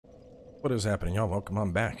What is happening, y'all? Welcome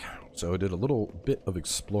on back. So I did a little bit of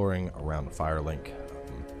exploring around Firelink.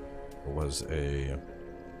 There was a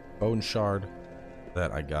bone shard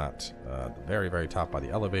that I got at the very, very top by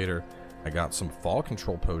the elevator. I got some fall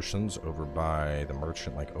control potions over by the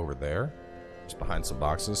merchant, like over there, just behind some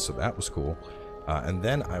boxes, so that was cool. And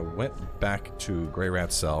then I went back to Grey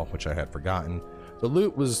Rat's cell, which I had forgotten. The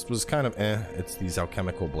loot was kind of eh. It's these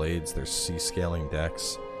alchemical blades. They're C-scaling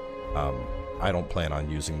decks. I don't plan on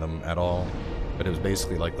using them at all, but it was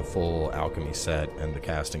basically like the full alchemy set and the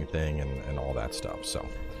casting thing and all that stuff. So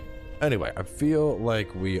anyway, I feel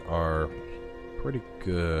like we are pretty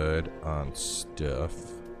good on stuff.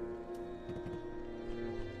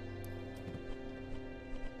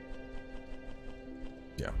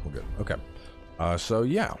 Yeah, we're good. Okay. So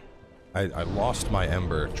yeah, I lost my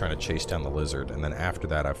ember trying to chase down the lizard, and then after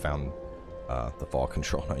that I found the fall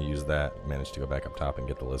control. I used that, managed to go back up top and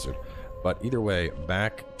get the lizard. But either way,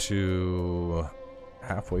 back to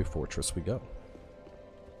Halfway Fortress we go.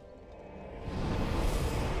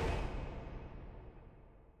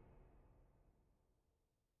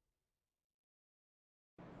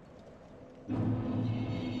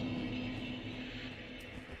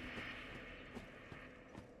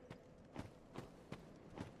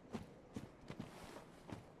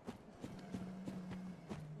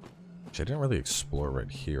 I didn't really explore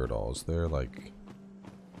right here at all. Is there like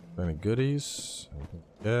any goodies? Anything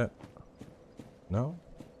to get? No?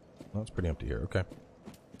 No, it's pretty empty here. Okay.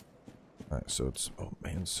 Alright, so it's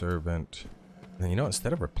manservant. And then, you know,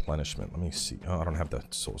 instead of replenishment, let me see. Oh, I don't have the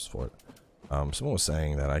souls for it. Someone was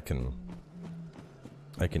saying that I can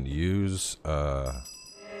use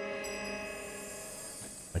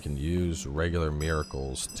regular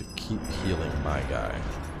miracles to keep healing my guy,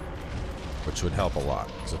 which would help a lot,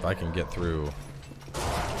 because if I can get through a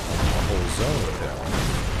whole zone with him,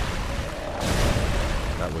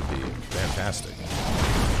 that would be fantastic.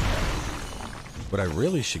 What I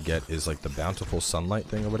really should get is like the bountiful sunlight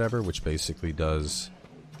thing or whatever, which basically does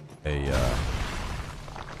a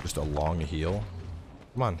just a long heal.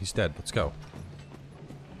 Come on, he's dead. Let's go.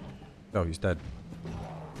 Oh, he's dead.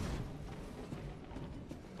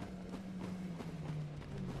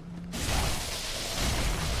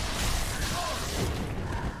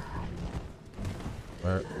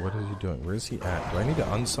 What is he doing? Where is he at? Do I need to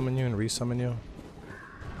unsummon you and resummon you?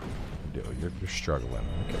 You're struggling.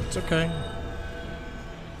 Okay, it's okay.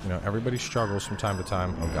 You know, everybody struggles from time to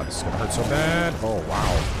time. Oh god, this is gonna hurt so bad. Oh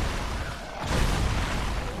wow.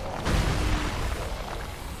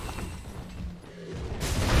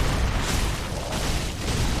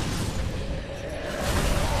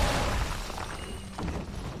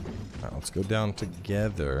 Alright, let's go down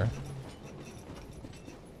together.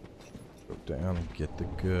 Down and get the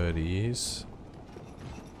goodies.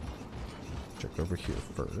 Check over here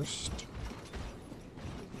first.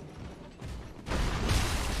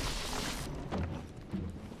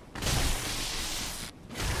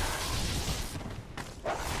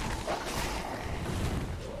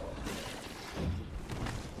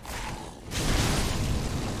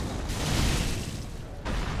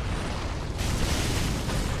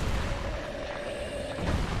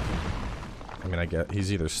 I get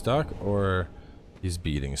he's either stuck or he's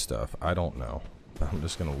beating stuff. I don't know. I'm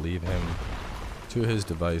just gonna leave him to his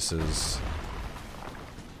devices.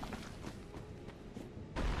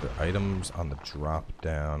 The items on the drop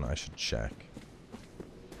down, I should check.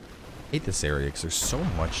 I hate this area because there's so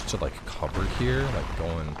much to like cover here, like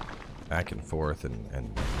going back and forth and you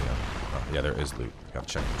know. Oh, yeah, there is loot. Gotta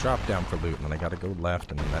check the drop down for loot, and then I gotta go left,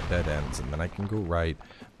 and then that dead ends, and then I can go right,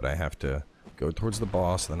 but I have to go towards the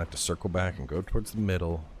boss, then I have to circle back and go towards the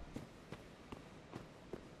middle.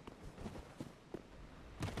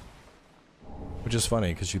 Which is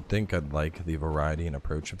funny, because you'd think I'd like the variety and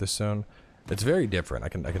approach of this zone. It's very different. I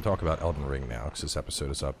can talk about Elden Ring now, because this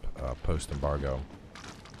episode is up post-embargo.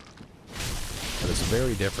 But it's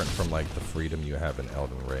very different from like the freedom you have in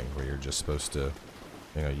Elden Ring, where you're just supposed to,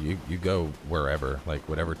 you know, you go wherever. Like,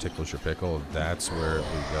 whatever tickles your pickle, that's where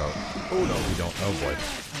we go. Oh no, we don't. Oh boy.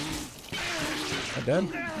 Am I dead?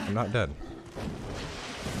 I'm not dead.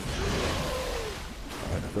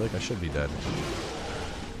 I feel like I should be dead.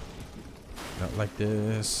 Not like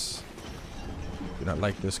this. Do not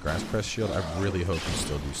like this grass press shield. I really hope you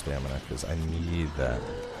still do stamina, because I need that.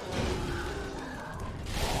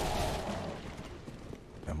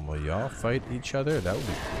 And will y'all fight each other? That would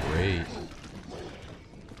be great.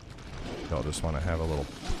 Y'all just want to have a little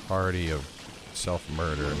party of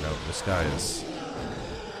self-murder. No, this guy is...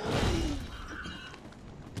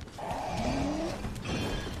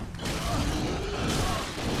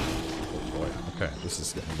 Okay, this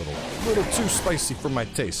is getting a little too spicy for my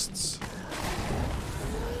tastes.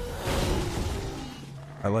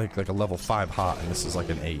 I like a level 5 hot, and this is like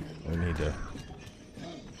an 8. We need to...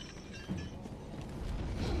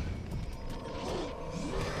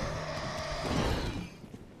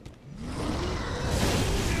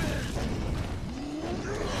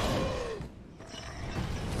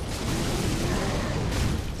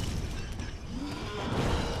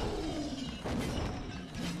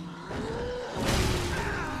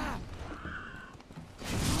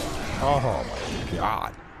 Oh my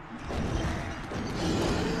god.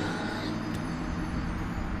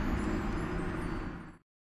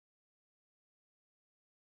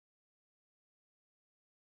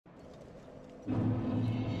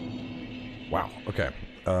 Wow, okay.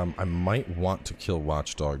 I might want to kill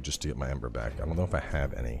Watchdog just to get my Ember back. I don't know if I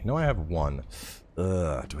have any. No, I have one.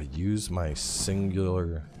 Do I use my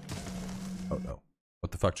singular... Oh no.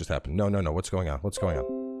 What the fuck just happened? No, no, no. What's going on? What's going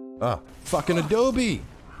on? Ah, fucking Adobe!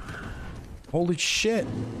 Holy shit!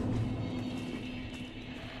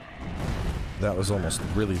 That was almost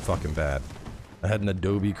really fucking bad. I had an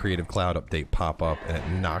Adobe Creative Cloud update pop up and it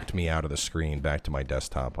knocked me out of the screen back to my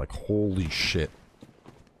desktop. Like, holy shit.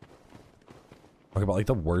 Talk about like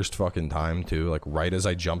the worst fucking time too. Like right as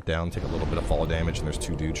I jump down, take a little bit of fall damage and there's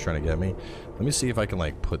 2 dudes trying to get me. Let me see if I can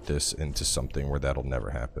like put this into something where that'll never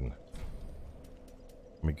happen.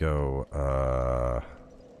 Let me go,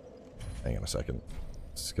 hang on a second.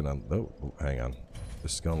 It's gonna, oh, hang on.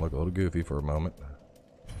 This is gonna look a little goofy for a moment.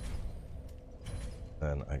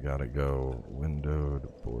 Then I gotta go windowed,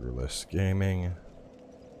 borderless gaming.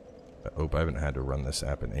 I hope I haven't had to run this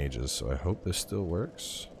app in ages, so I hope this still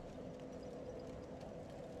works.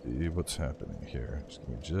 See what's happening here. Just give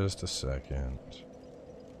me just a second.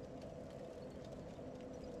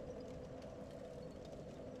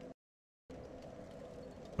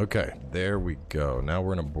 Okay, there we go. Now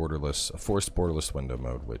we're in a forced borderless window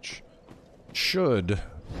mode, which should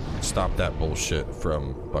stop that bullshit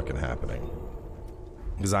from fucking happening.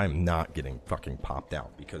 Because I'm not getting fucking popped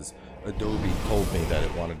out because Adobe told me that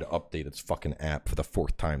it wanted to update its fucking app for the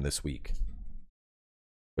 4th time this week.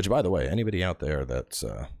 Which, by the way, anybody out there that's,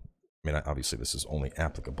 I mean, obviously this is only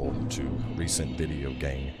applicable to recent video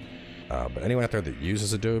gang, but anyone out there that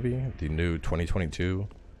uses Adobe, the new 2022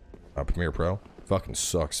 Premiere Pro, fucking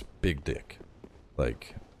sucks big dick.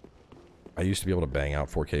 Like, I used to be able to bang out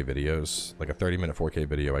 4K videos. Like a 30-minute 4K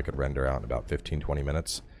video I could render out in about 15-20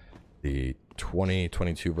 minutes. The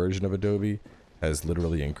 2022 version of Adobe has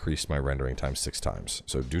literally increased my rendering time 6 times.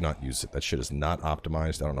 So do not use it. That shit is not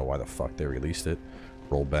optimized. I don't know why the fuck they released it.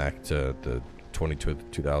 Roll back to the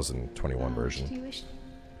 2021 version.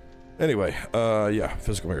 Anyway, yeah,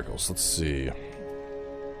 physical miracles. Let's see.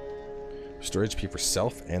 Restore HP for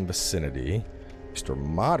self and vicinity. Restore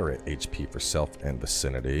moderate HP for self and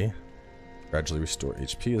vicinity. Gradually restore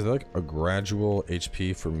HP. Is that like a gradual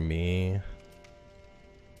HP for me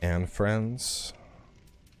and friends?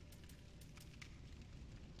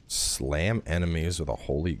 Slam enemies with a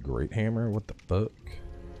holy great hammer? What the fuck?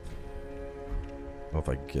 I don't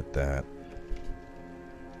know if I get that.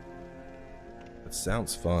 It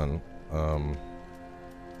sounds fun.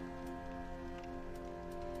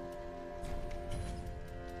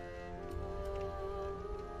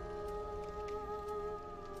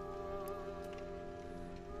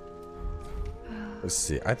 Let's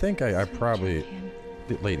see. I think I probably...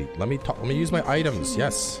 Lady, let me talk. Let me use my items.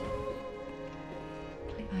 Yes.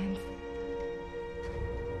 I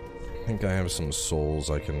think I have some souls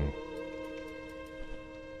I can...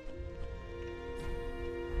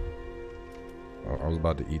 Oh, I was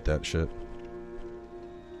about to eat that shit.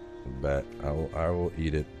 Bet. I will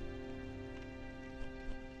eat it.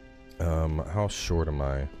 How short am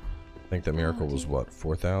I? I think that miracle was what,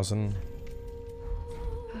 4,000?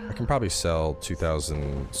 I can probably sell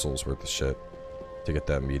 2,000 souls worth of shit to get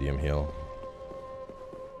that medium heal.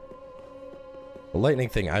 The lightning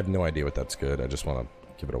thing, I have no idea what that's good. I just want to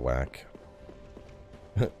give it a whack.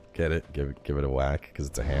 Get it? Give it a whack because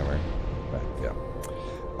it's a hammer. Right, yeah.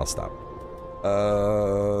 I'll stop.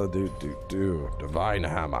 Divine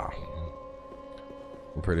hammer.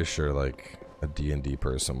 I'm pretty sure like a D&D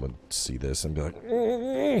person would see this and be like,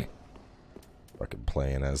 fucking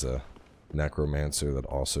playing as a necromancer that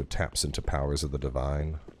also taps into powers of the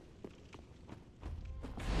divine.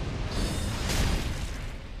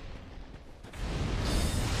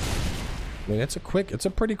 I mean, it's a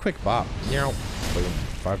pretty quick bop. Meow.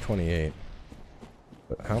 528.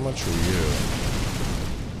 But how much are you?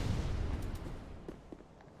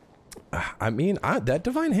 I mean, that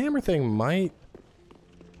divine hammer thing might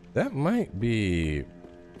be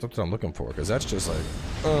something I'm looking for, because that's just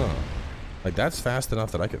like that's fast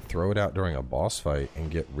enough that I could throw it out during a boss fight and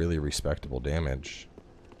get really respectable damage.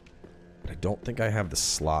 I don't think I have the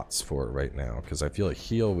slots for it right now, because I feel a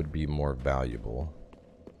heal would be more valuable.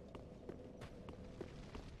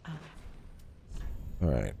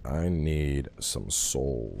 Alright, I need some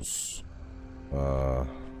souls. I'm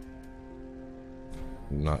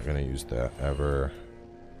not gonna use that ever.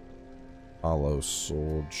 Hollow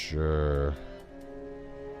soldier.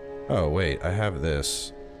 Oh wait, I have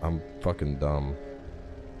this. I'm fucking dumb.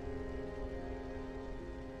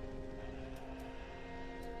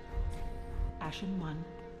 Ashen 1.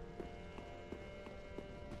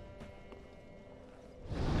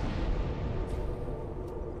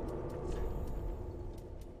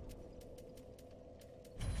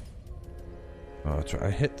 Oh, that's right. I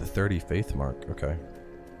hit the 30 faith mark. Okay.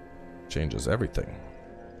 Changes everything.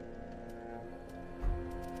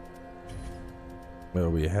 Well,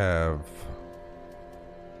 we have...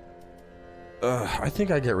 I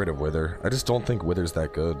think I get rid of Wither. I just don't think Wither's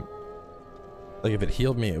that good. Like, if it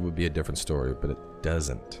healed me, it would be a different story, but it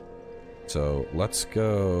doesn't. So, let's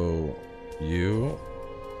go... You...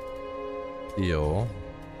 Heal...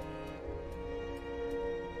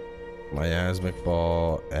 Miasmic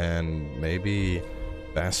Ball, and maybe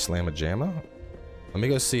Fast Slamma-Jamma? Let me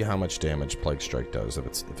go see how much damage Plague Strike does. If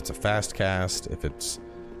it's a fast cast, if it's,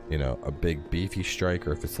 you know, a big beefy strike,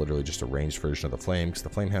 or if it's literally just a ranged version of the Flame, because the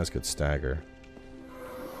Flame has good stagger.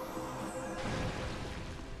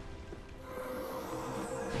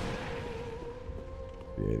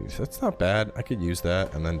 That's not bad. I could use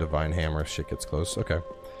that, and then Divine Hammer if shit gets close. Okay.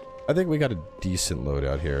 I think we got a decent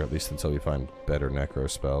loadout here, at least until we find better Necro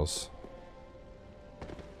spells.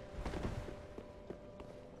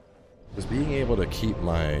 Because being able to keep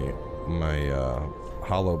my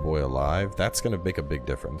Hollow Boy alive, that's going to make a big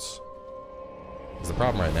difference. Because the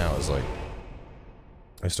problem right now is, like,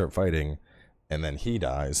 I start fighting, and then he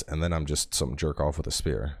dies, and then I'm just some jerk off with a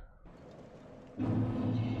spear.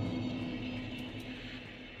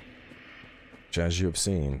 Which, as you have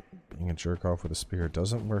seen, being a jerk off with a spear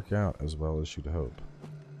doesn't work out as well as you'd hope.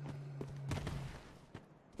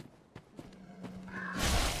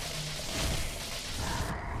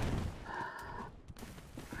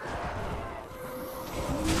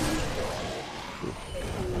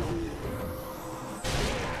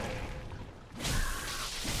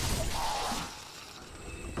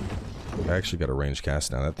 I actually got a range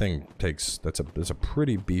cast now. That thing takes... That's a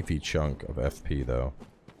pretty beefy chunk of FP, though.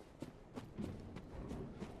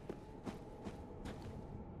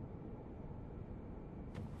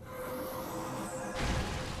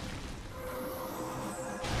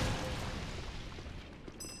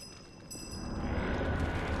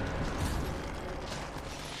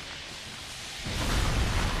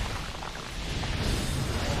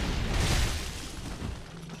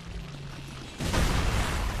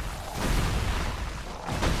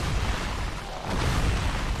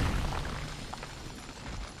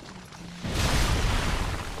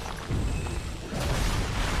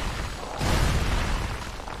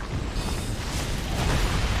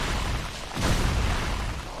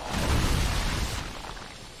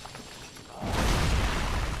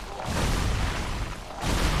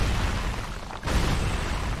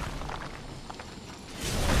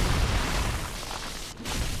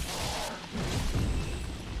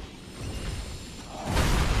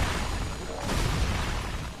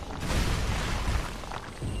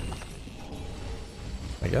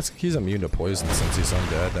 I guess he's immune to poison since he's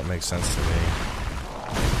undead. That makes sense to me.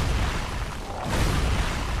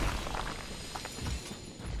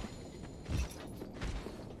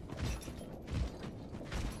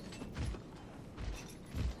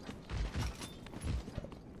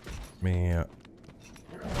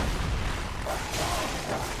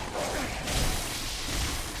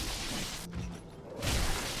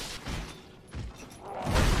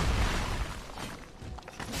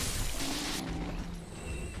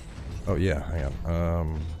 Oh yeah, hang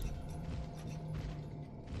on.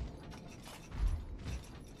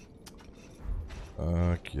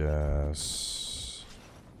 I guess.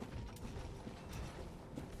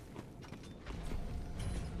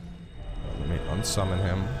 Let me unsummon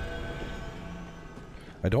him.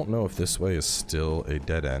 I don't know if this way is still a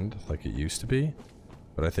dead end like it used to be,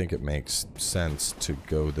 but I think it makes sense to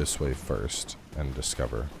go this way first and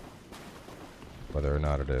discover whether or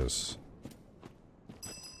not it is.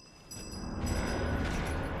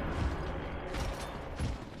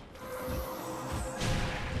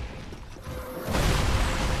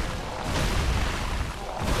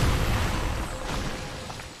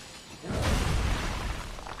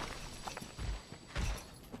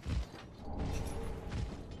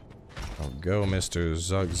 Go, Mr.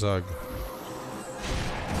 Zug Zug.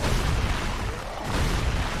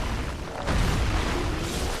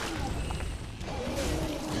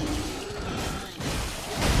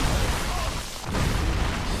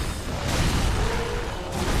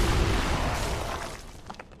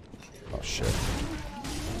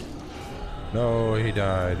 No, he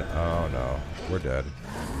died. Oh no, we're dead.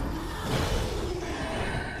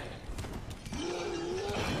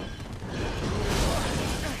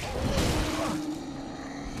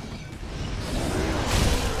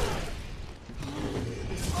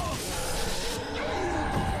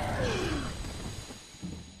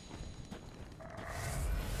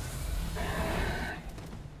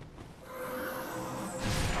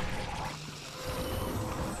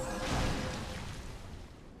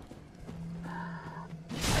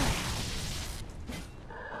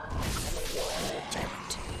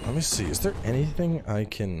 Let me see, is there anything I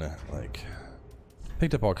can, like...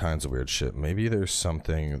 Picked up all kinds of weird shit. Maybe there's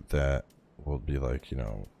something that will be like, you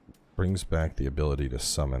know, brings back the ability to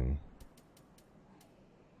summon.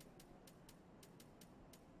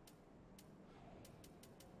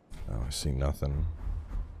 Oh, I see nothing.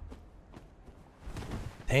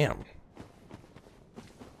 Damn!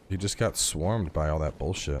 You just got swarmed by all that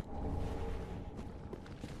bullshit.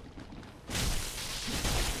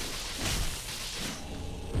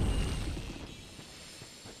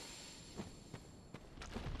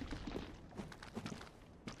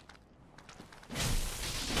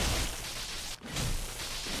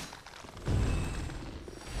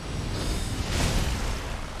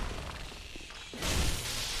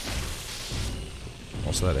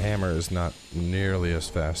 Also, that hammer is not nearly as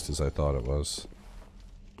fast as I thought it was.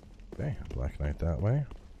 Okay, Black Knight that way.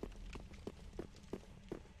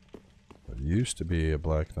 There used to be a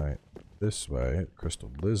Black Knight this way,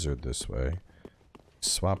 Crystal Lizard this way.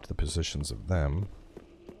 Swapped the positions of them.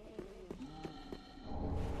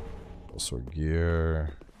 Also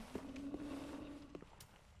gear.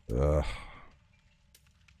 Ugh.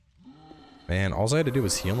 Man, all I had to do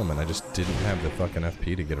was heal him and I just didn't have the fucking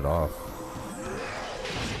FP to get it off.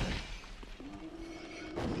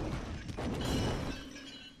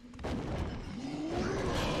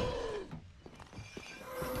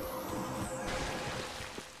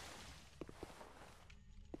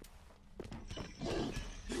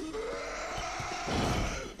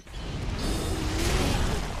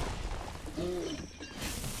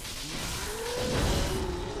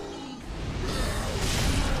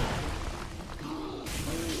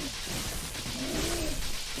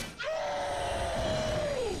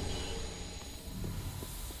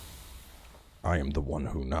 I am the one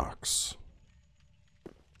who knocks.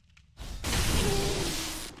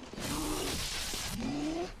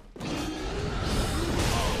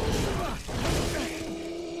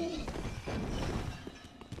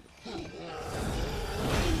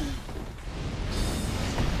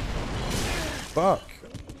 Fuck.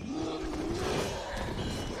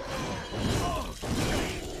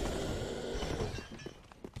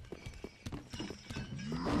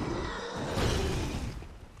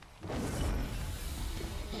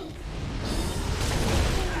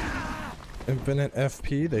 Infinite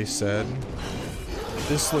FP, they said.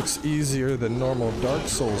 This looks easier than normal Dark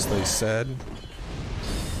Souls, they said.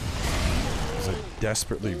 As I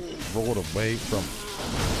desperately rolled away from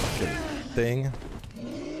the fucking thing.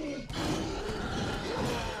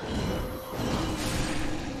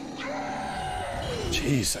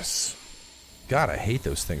 Jesus. God, I hate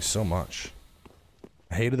those things so much.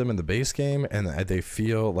 I hated them in the base game, and they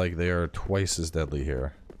feel like they are twice as deadly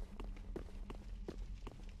here.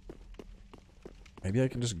 Maybe I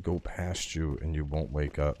can just go past you and you won't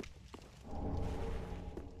wake up.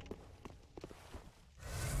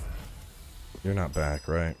 You're not back,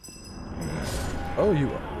 right? Oh,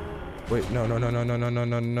 you... Wait, no, no, no, no, no, no, no,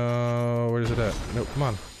 no, no. Where's it at? No, come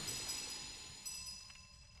on.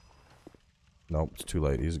 Nope, it's too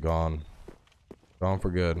late. He's gone. Gone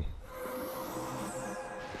for good.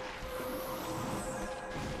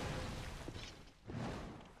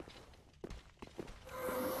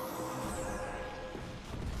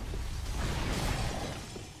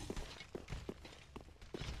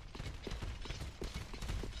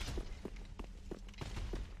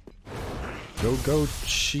 Go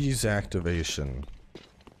cheese activation.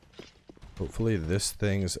 Hopefully this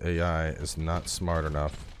thing's AI is not smart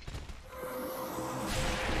enough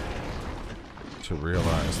to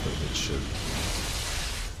realize that it should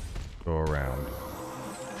go around.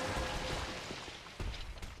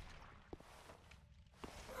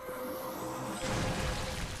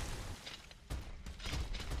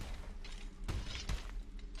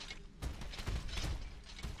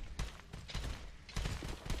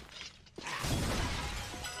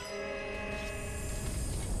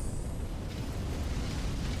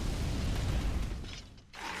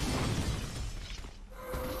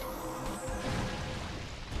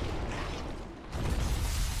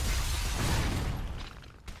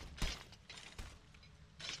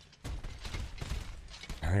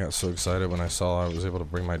 I got so excited when I saw I was able to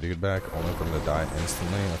bring my dude back, only for him to die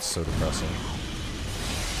instantly. That's so depressing.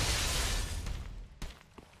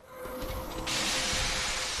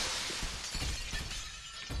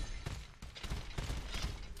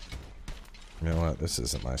 You know what? This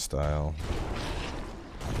isn't my style.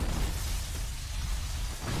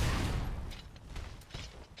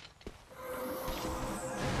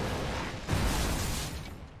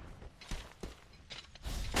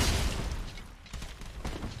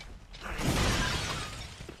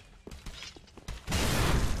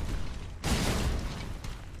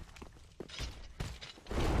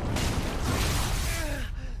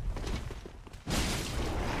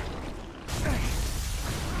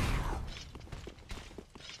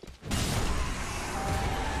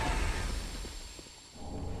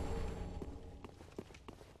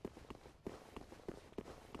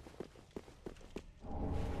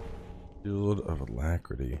 Shield of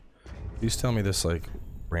Alacrity. Please tell me this like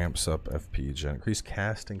ramps up FP gen. Increase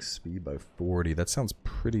casting speed by 40. That sounds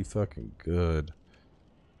pretty fucking good.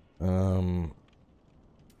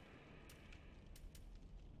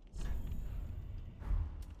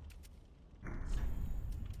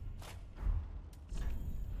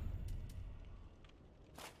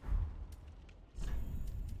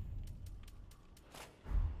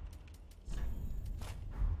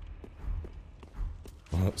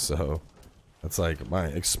 So that's like my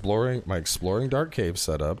exploring dark cave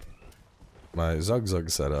setup, my Zug Zug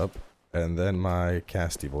setup, and then my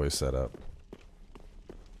Casty Boy setup.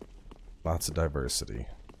 Lots of diversity.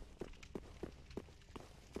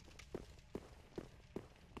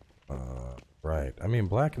 Right. I mean,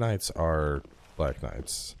 Black Knights are Black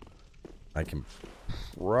Knights. I can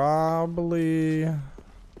probably...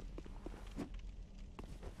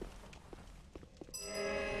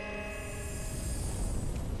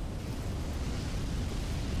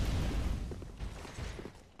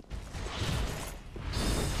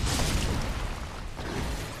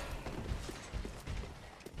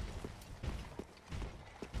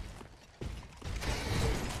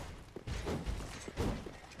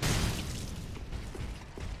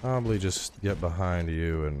 Probably just get behind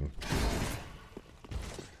you and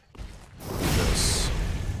this.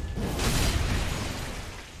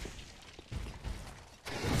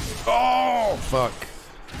 Oh, fuck.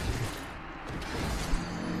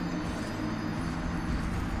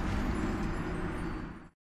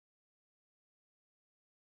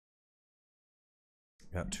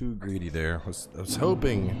 Got too greedy there. I was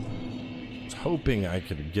hoping I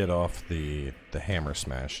could get off the hammer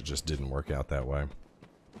smash. It just didn't work out that way.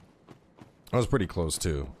 I was pretty close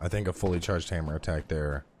too. I think a fully charged hammer attack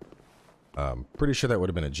there. Pretty sure that would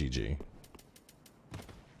have been a GG.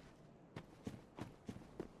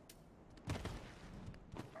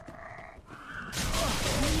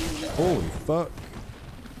 Holy fuck.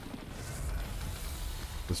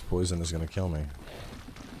 This poison is gonna kill me.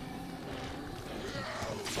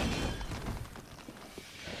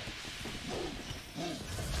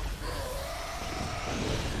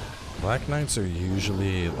 Black Knights are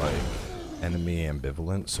usually like enemy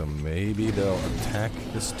ambivalent, so maybe they'll attack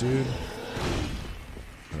this dude.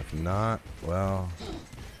 And if not, well,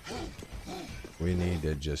 we need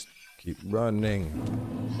to just keep running.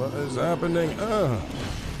 What is happening?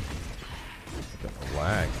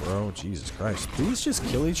 Lag, bro. Jesus Christ. Please just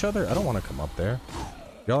kill each other. I don't want to come up there.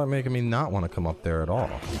 Y'all are making me not want to come up there at all.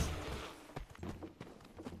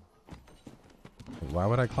 Why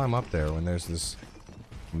would I climb up there when there's this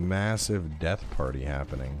massive death party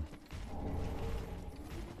happening?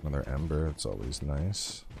 Another ember, it's always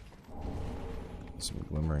nice. Some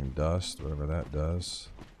glimmering dust, whatever that does.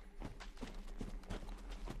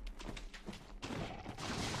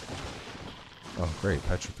 Oh great,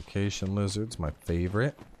 petrification lizards, my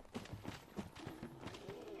favorite.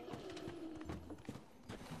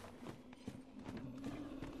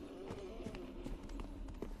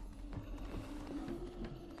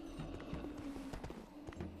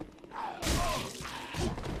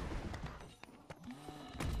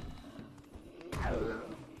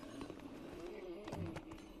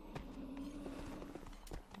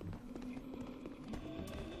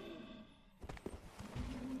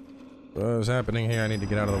 What is happening here? I need to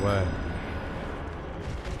get out of the way.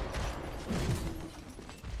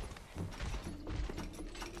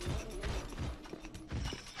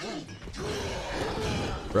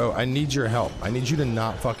 Bro, I need your help. I need you to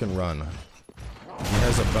not fucking run. He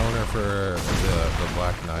has a boner for the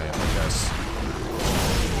Black Knight, I guess.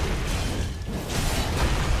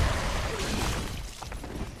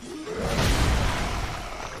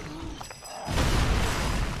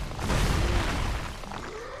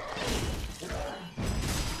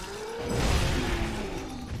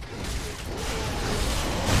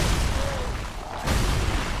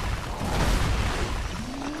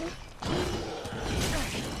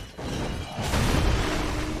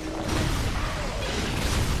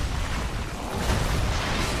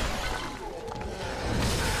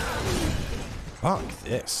 Fuck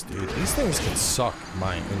this, dude. These things can suck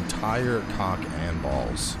my entire cock and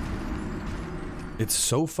balls. It's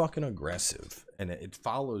so fucking aggressive, and it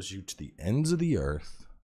follows you to the ends of the earth.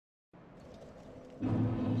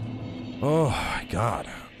 Oh my god.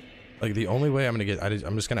 Like, the only way I'm gonna get...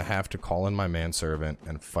 I'm just gonna have to call in my manservant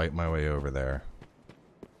and fight my way over there.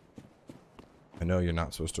 I know you're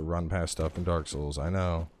not supposed to run past stuff in Dark Souls, I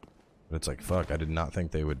know. But it's like, fuck, I did not think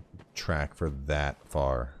they would track for that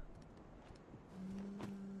far.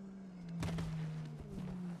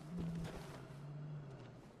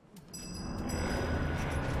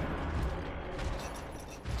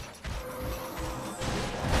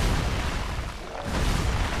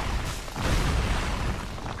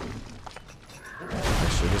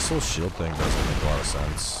 Actually, this whole shield thing doesn't make a lot of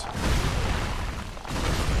sense.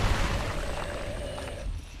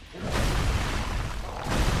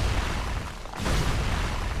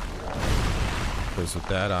 Because with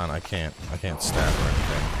that on, I can't stab or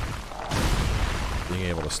anything. Being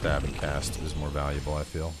able to stab and cast is more valuable, I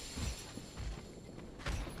feel.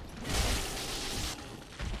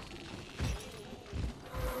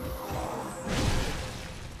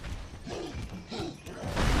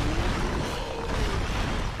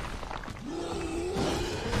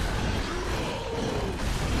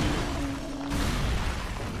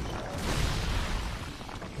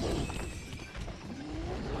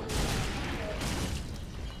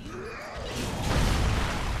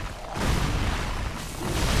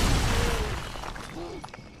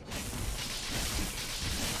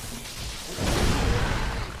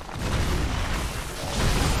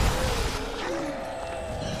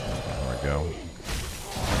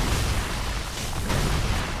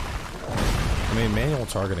 Manual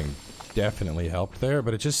targeting definitely helped there,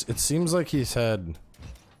 but it seems like he's had,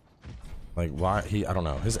 like, why I don't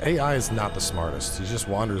know. His AI is not the smartest. He just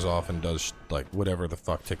wanders off and does like whatever the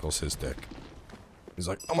fuck tickles his dick. He's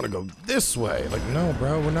like, I'm gonna go this way. Like, no,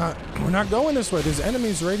 bro, we're not going this way. There's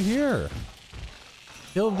enemies right here.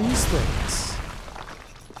 Kill these things.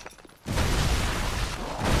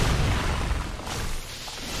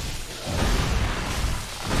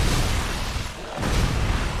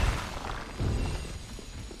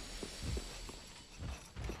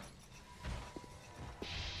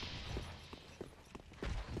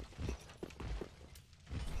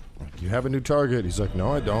 You have a new target. He's like,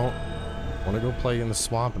 no, I don't. I want to go play in the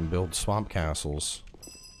swamp and build swamp castles.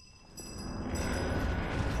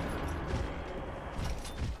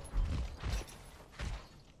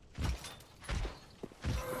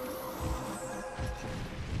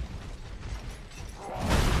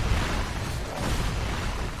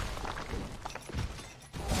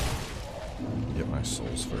 Get my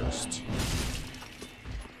souls first.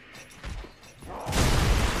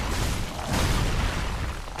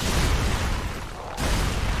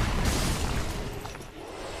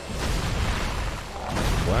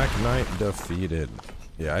 Black Knight defeated.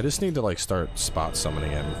 Yeah, I just need to like start spot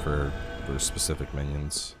summoning him for specific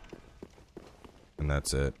minions. And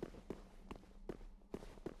that's it.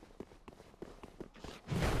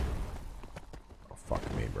 Oh,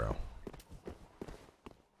 fuck me, bro.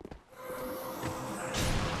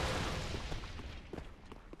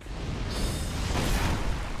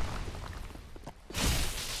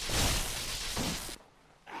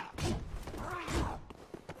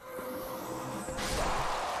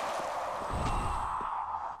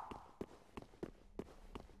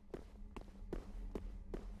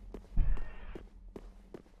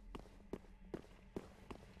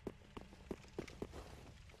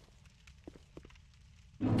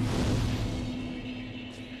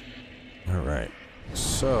 Alright,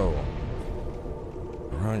 so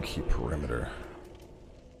run key perimeter.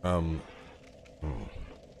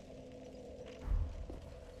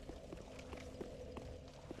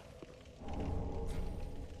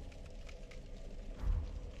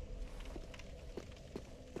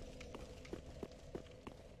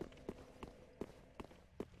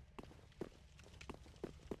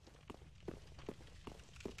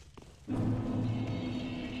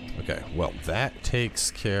 Okay, well, that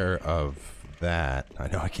takes care of that. I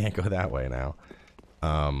know I can't go that way now.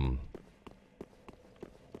 And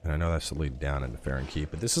I know that's to lead down into Fair and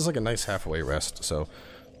Keep, but this is like a nice halfway rest, so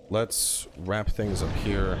let's wrap things up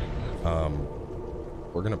here.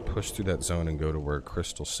 We're gonna push through that zone and go to where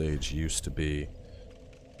Crystal Sage used to be.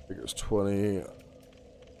 I think it was 20.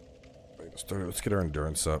 Let's get our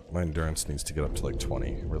endurance up. My endurance needs to get up to like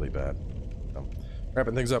 20, really bad.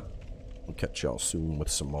 Wrapping things up. We'll catch y'all soon with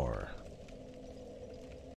some more.